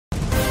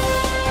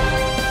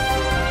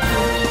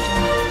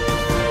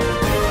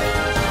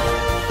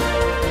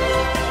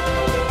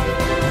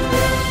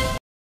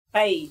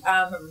Hey,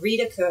 I'm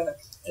Rita Cook.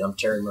 And I'm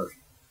Terry Murphy.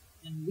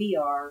 And we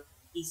are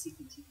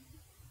ECP TV.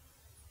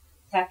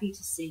 Happy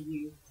to see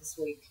you this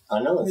week. I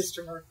know.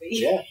 Mr. Murphy.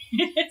 Yeah.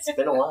 It's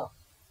been a while.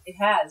 It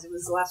has. It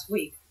was last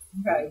week.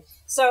 Okay.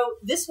 So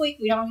this week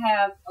we don't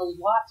have a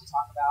lot to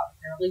talk about,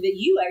 apparently, but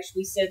you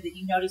actually said that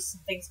you noticed some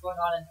things going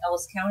on in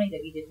Ellis County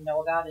that you didn't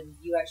know about, and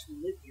you actually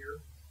live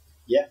here.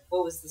 Yeah.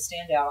 What was the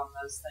standout on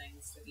those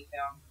things that you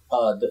found?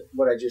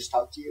 What I just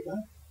talked to you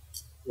about?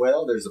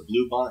 Well, there's a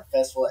Blue Bonnet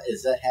Festival.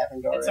 Is that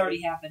happened already? It's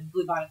already happened.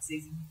 Blue Bonnet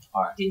season.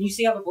 All right. Didn't you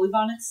see all the blue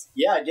bonnets?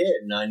 Yeah, I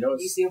did, and I noticed.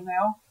 Do you see them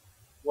now?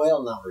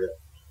 Well, not really.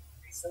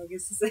 So I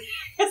guess it's the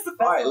festival.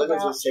 All right,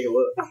 let's take a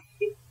look.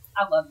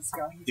 I love this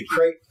guy. The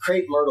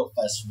Crepe Myrtle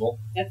Festival.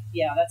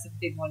 That's a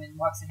big one in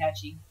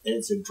Waxahachie. And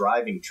it's a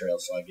driving trail,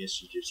 so I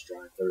guess you just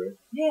drive through it.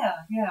 Yeah.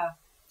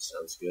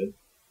 Sounds good.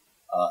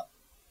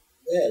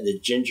 The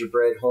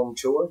Gingerbread Home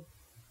Tour.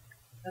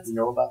 You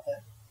know about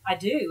that? I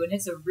do, and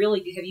it's a really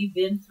good. Have you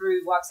been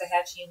through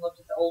Waxahachie and looked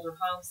at the older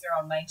homes there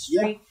on Main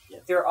Street? Yeah.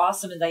 They're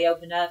awesome, and they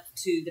open up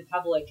to the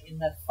public in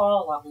the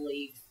fall, I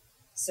believe.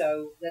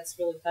 So that's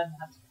really fun to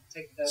have to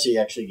take the. So you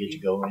actually get to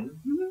go in?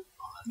 Mm-hmm.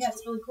 Oh, yeah,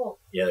 it's really cool.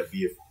 Yeah, they're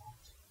beautiful.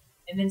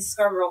 And then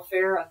Scarborough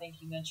Fair, I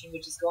think you mentioned,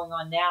 which is going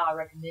on now. I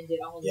recommend it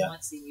only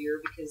once a year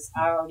because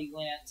I already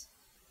went,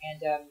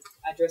 and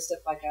I dressed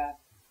up like a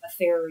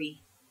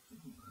fairy,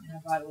 and I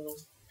bought little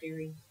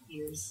fairy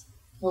ears.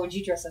 What would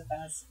you dress up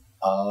as?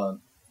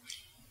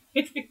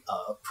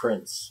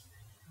 Prince.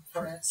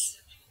 Prince.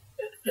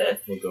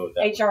 We'll go with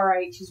that.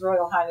 HRH, His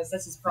Royal Highness.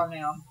 That's his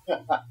pronoun.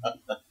 All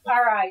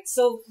right.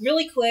 So,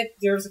 really quick,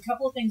 there's a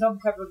couple of things on the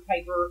cover of the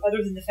paper,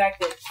 other than the fact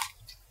that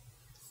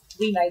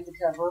we made the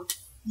cover.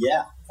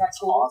 Yeah. That's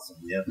cool. Awesome.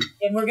 Yep.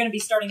 And we're going to be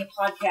starting a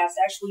podcast.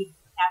 Actually,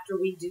 after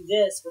we do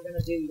this, we're going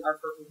to do our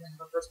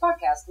first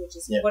podcast, which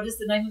is, what is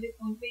the name of it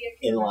going to be?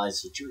 In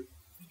Lies the Truth.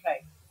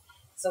 Okay.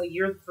 So,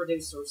 you're the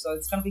producer, so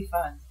it's going to be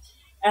fun.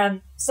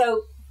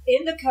 So,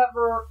 in the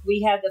cover,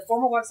 we had the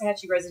former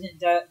Waxahachie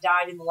resident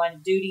died in the line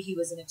of duty. He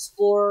was an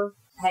explorer.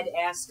 Had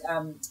asked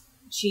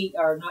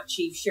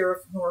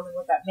Sheriff Norman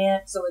what that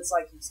meant. So it's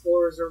like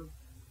explorers are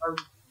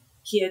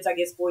kids, I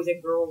guess, boys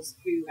and girls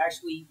who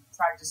actually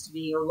practice to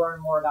be or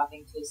learn more about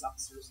being police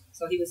officers.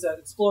 So he was an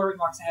explorer in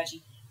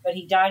Waxahachie, but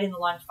he died in the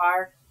line of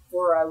fire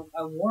for a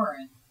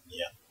warrant.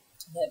 Yeah.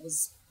 That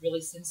was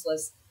really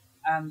senseless.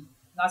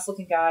 Nice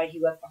looking guy. He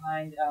left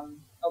behind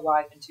a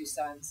wife and 2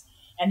 sons.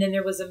 And then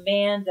there was a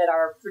man that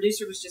our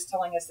producer was just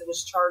telling us that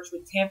was charged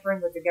with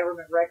tampering with the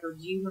government record.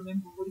 Do you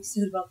remember what he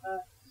said about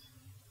that?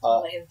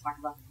 Let him talk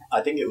about that.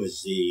 I think it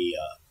was the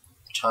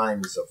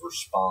times of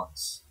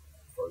response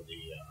for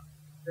the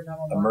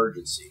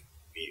emergency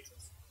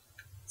vehicles.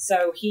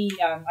 So he,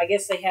 I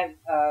guess they have,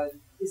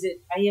 is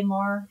it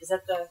AMR? Is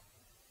that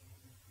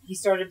he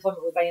started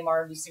employment with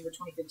AMR in December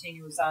 2015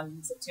 and resigned in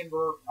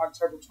October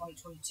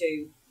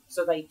 2022.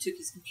 So they took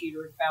his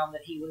computer and found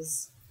that he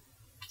was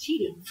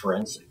cheating.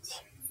 Forensic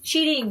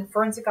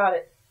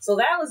audit. So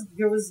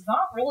there was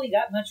not really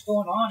that much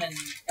going on in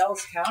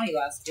Ellis County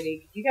last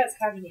week. If you guys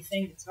have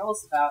anything to tell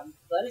us about,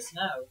 let us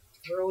know.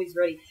 We're always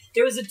ready.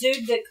 There was a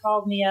dude that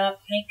called me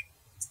up, Hank,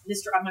 I'm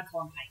going to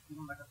call him Hank. I'm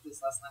not going to put his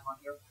last name on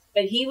here.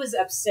 But he was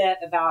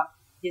upset about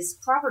his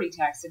property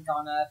tax had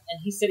gone up, and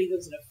he said he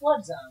lives in a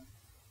flood zone.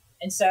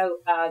 And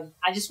so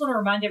I just want to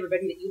remind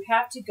everybody that you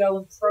have to go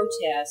and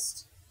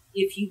protest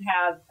if you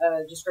have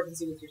a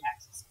discrepancy with your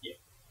taxes. Yeah.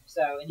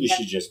 So you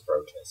should just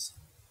protest.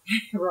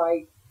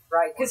 Right.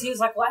 Because he was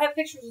like, well, I have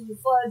pictures of the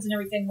floods and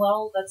everything.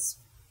 Well, that's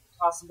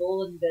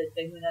possible, and that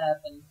they went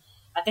up. And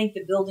I think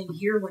the building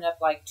here went up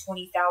like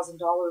 $20,000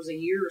 a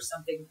year or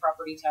something,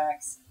 property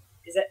tax.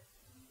 Is that...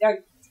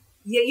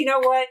 Yeah, you know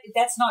what?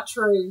 That's not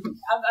true.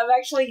 I'm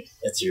actually...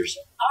 That's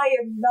hearsay. I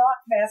am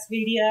not mass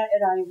media,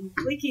 and I'm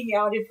leaking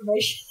out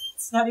information.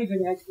 It's not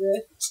even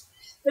accurate.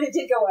 But it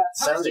did go up.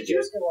 How much did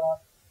yours go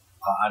up?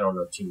 I don't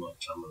know too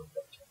much. I'm going to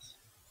protest.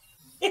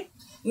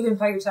 You didn't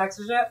pay your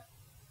taxes yet?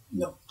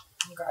 No.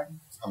 Okay.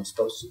 I'm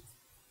supposed to.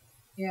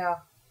 Yeah,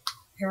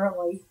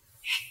 apparently.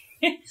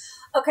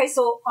 Okay,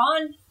 so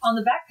on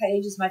the back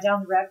page is my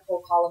Down the Rabbit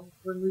Hole column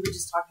when we were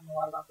just talking a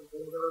lot about the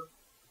border.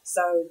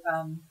 So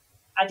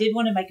I did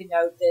want to make a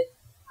note that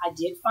I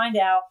did find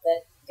out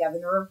that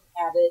Governor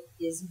Abbott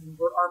is a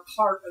member or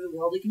part of the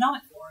World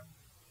Economic Forum.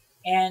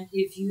 And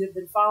if you have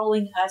been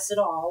following us at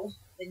all,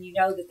 then you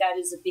know that that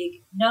is a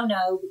big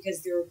no-no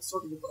because they're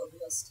sort of a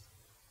globalist.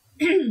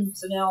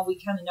 So now we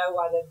kind of know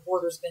why the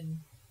border's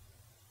been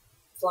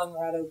flung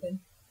right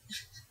open.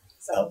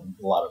 So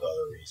a lot of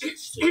other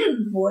reasons,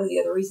 too. What are the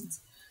other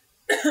reasons?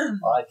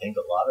 Well, I think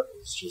a lot of it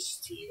is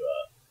just to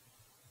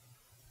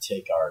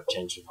take our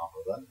attention off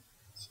of them.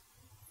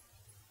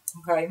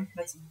 Okay,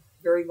 that's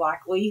very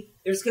likely.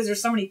 Because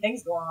there's so many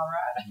things going on,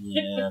 right?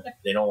 Yeah,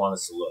 they don't want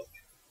us to look.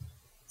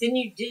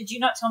 Did you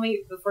not tell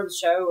me before the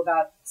show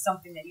about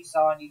something that you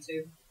saw on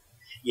YouTube?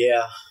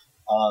 Yeah,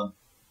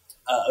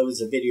 it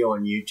was a video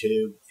on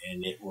YouTube,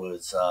 and it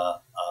was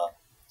a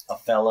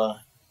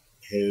fella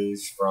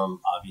who's from,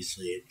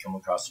 obviously, had come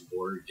across the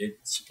border,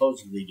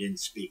 supposedly didn't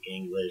speak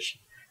English,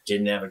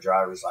 didn't have a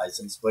driver's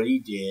license, but he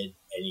did,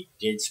 and he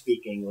did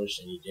speak English,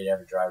 and he did have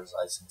a driver's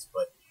license.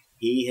 But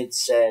he had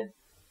said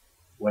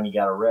when he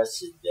got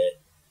arrested that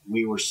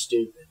we were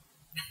stupid.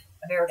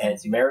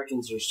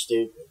 Americans are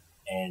stupid,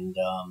 and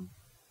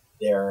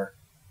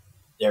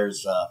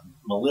there's a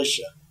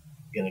militia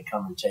going to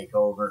come and take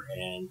over,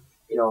 and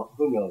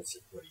who knows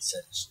if what he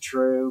said is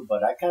true,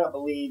 but I kind of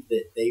believe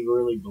that they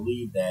really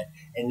believe that,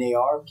 and they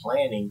are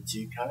planning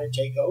to kind of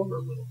take over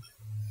a little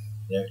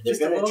bit.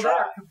 They're going to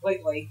try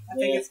completely. I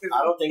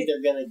don't think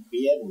they're going to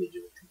be able to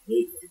do it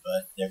completely,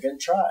 but they're going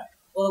to try.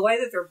 Well, the way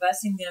that they're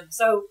busing them,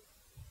 so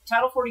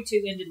Title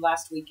 42 ended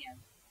last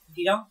weekend. If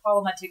you don't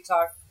follow my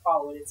TikTok,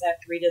 follow it. It's at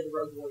Rita the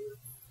Road Warrior,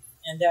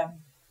 and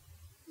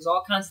there's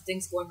all kinds of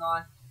things going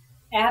on.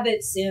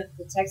 Abbott sent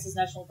the Texas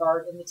National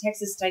Guard and the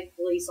Texas State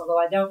Police, although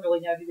I don't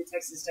really know who the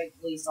Texas State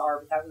Police are,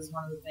 but that was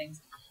one of the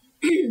things,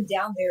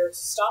 down there to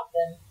stop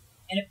them.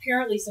 And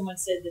apparently someone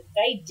said that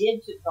they did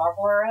put barbed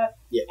wire up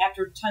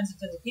after tons and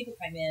tons of people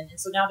came in. And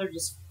so now they're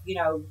just,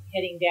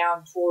 heading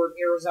down toward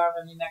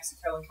Arizona, New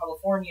Mexico, and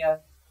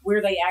California,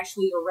 where they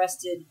actually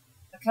arrested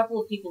a couple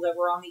of people that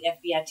were on the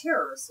FBI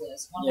terrorist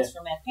list. One was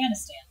from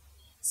Afghanistan.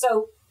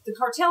 So the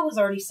cartel has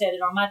already said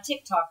it on my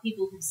TikTok.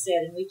 People have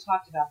said, and we've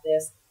talked about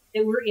this,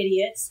 that we're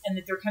idiots and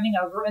that they're coming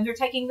over and they're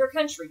taking their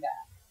country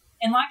back.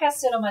 And like I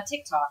said on my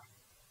TikTok,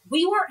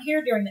 we weren't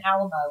here during the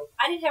Alamo.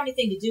 I didn't have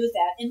anything to do with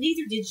that, and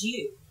neither did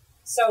you.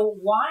 So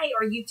why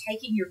are you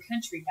taking your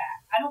country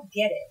back? I don't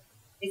get it.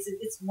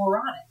 It's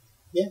moronic.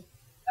 Yeah.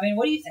 I mean,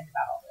 what do you think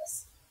about all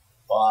this?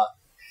 Well,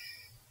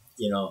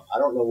 I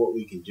don't know what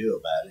we can do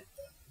about it.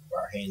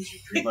 Our hands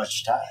are pretty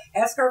much tied.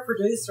 Ask our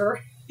producer.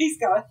 He's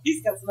got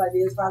some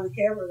ideas behind the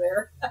camera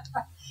there.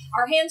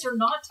 Our hands are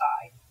not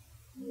tied.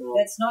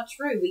 That's not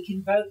true. We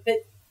can vote, but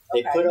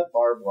they put up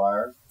barbed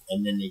wire,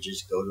 and then they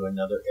just go to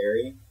another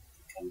area,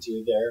 come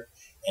through there,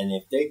 and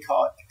if they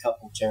caught a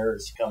couple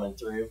terrorists coming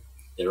through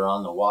that are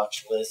on the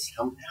watch list,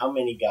 how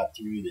many got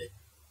through that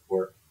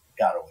were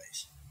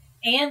gotaways?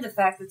 And the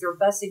fact that they're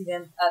busing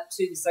them up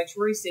to the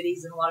sanctuary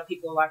cities, and a lot of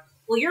people are like,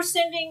 "Well, you're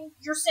sending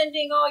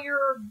all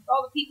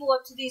the people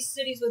up to these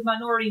cities with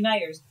minority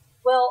mayors."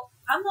 Well,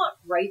 I'm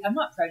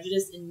not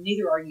prejudiced, and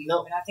neither are you.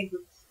 No. And I think.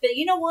 But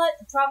you know what?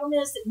 The problem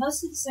is that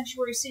most of the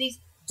sanctuary cities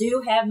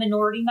do have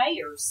minority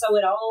mayors, so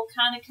it all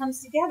kind of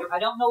comes together. I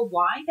don't know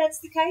why that's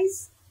the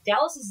case.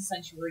 Dallas is a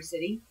sanctuary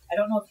city. I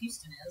don't know if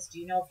Houston is.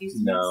 Do you know if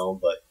Houston is? No,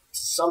 but to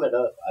sum it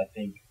up, I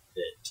think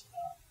that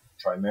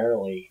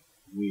primarily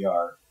we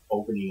are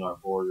opening our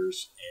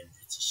borders, and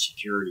it's a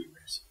security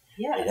risk.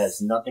 Yes. It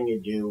has nothing to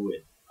do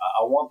with,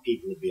 I want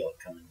people to be able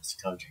to come in this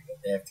country, but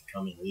they have to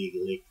come in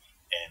legally,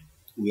 and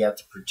we have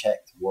to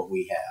protect what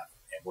we have,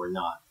 and we're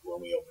not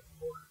when we open the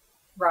border.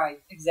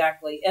 Right,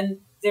 exactly.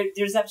 And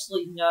there's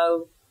absolutely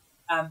no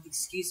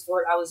excuse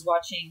for it. I was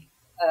watching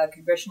a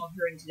congressional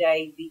hearing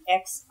today. The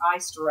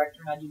ex-ICE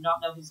director, and I do not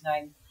know his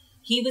name,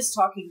 he was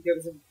talking.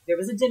 There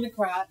was a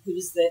Democrat who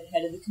was the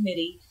head of the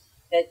committee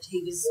that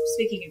he was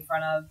speaking in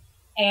front of,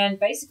 and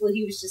basically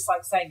he was just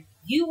like saying,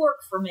 "You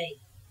work for me.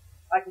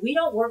 Like, we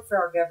don't work for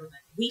our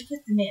government. We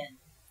put them in.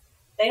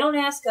 They don't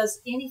ask us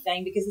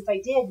anything, because if they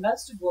did,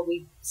 most of what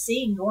we've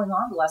seen going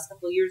on the last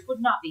couple of years would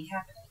not be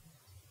happening."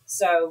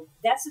 So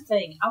that's the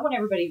thing. I want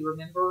everybody to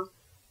remember,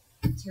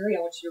 Terry, I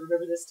want you to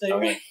remember this too.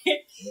 Okay.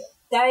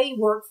 They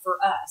work for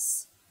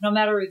us, no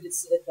matter if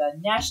it's at the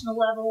national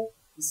level,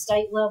 the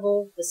state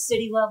level, the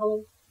city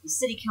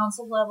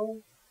council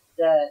level,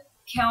 the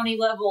county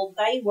level.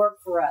 They work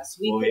for us.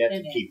 We have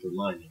to keep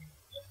reminding them.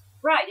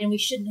 Right, and we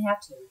shouldn't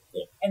have to.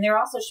 Yeah. And there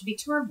also should be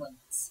term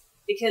limits,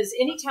 because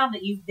any time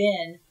that you've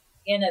been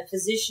in a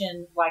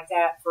position like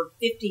that for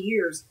 50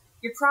 years,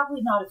 you're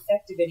probably not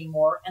effective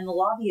anymore, and the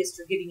lobbyists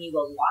are giving you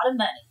a lot of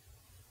money.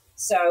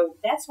 So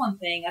that's one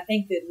thing I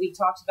think that we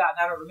talked about,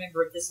 and I don't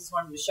remember if this is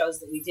one of the shows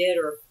that we did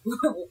or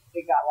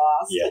it got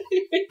lost. Yeah.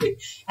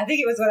 I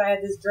think it was when I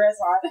had this dress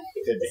on.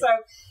 So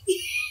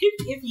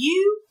if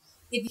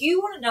you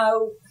want to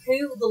know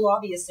who the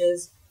lobbyist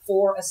is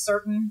for a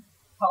certain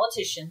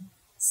politician,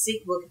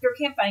 look at their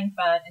campaign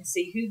fund and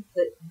see who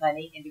put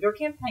money into their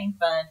campaign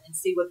fund and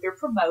see what they're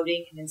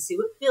promoting, and then see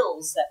what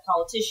bills that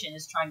politician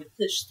is trying to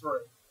push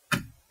through.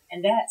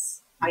 And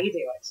that's how you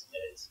do it.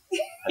 It is.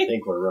 I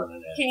think we're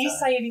running out of Can you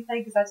say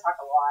anything? Because I talk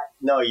a lot.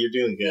 No, you're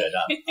doing good.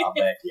 I'll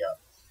back you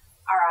up.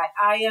 All right.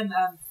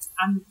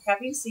 I'm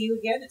happy to see you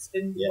again. It's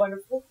been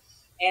wonderful.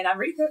 And I'm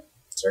Rita.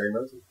 Terry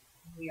Rita.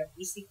 We are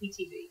ECP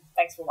TV.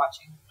 Thanks for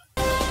watching.